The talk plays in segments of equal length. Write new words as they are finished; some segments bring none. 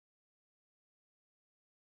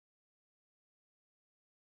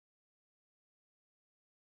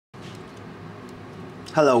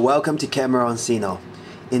Hello, welcome to Cameron Sino.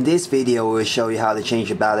 In this video, we will show you how to change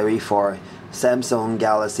the battery for Samsung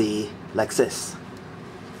Galaxy Nexus.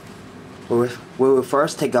 We will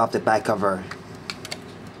first take off the back cover.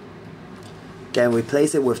 Then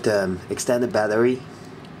replace it with the extended battery.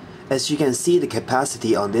 As you can see, the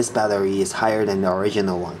capacity on this battery is higher than the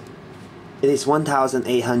original one. It is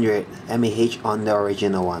 1800 mAh on the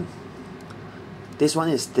original one. This one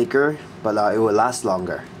is thicker, but it will last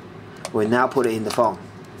longer. We'll now put it in the phone.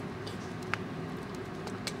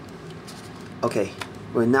 Okay,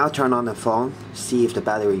 we'll now turn on the phone, see if the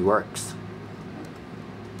battery works.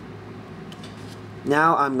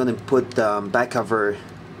 Now I'm going to put the back cover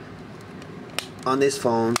on this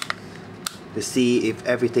phone to see if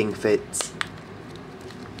everything fits.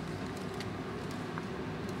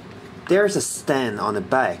 There's a stand on the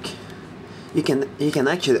back. You can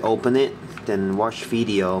actually open it, then watch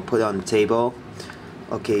video, put it on the table.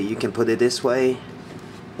 Okay, you can put it this way,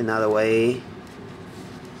 another way,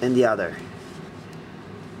 and the other.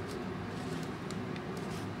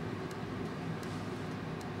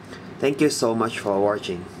 Thank you so much for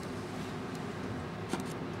watching.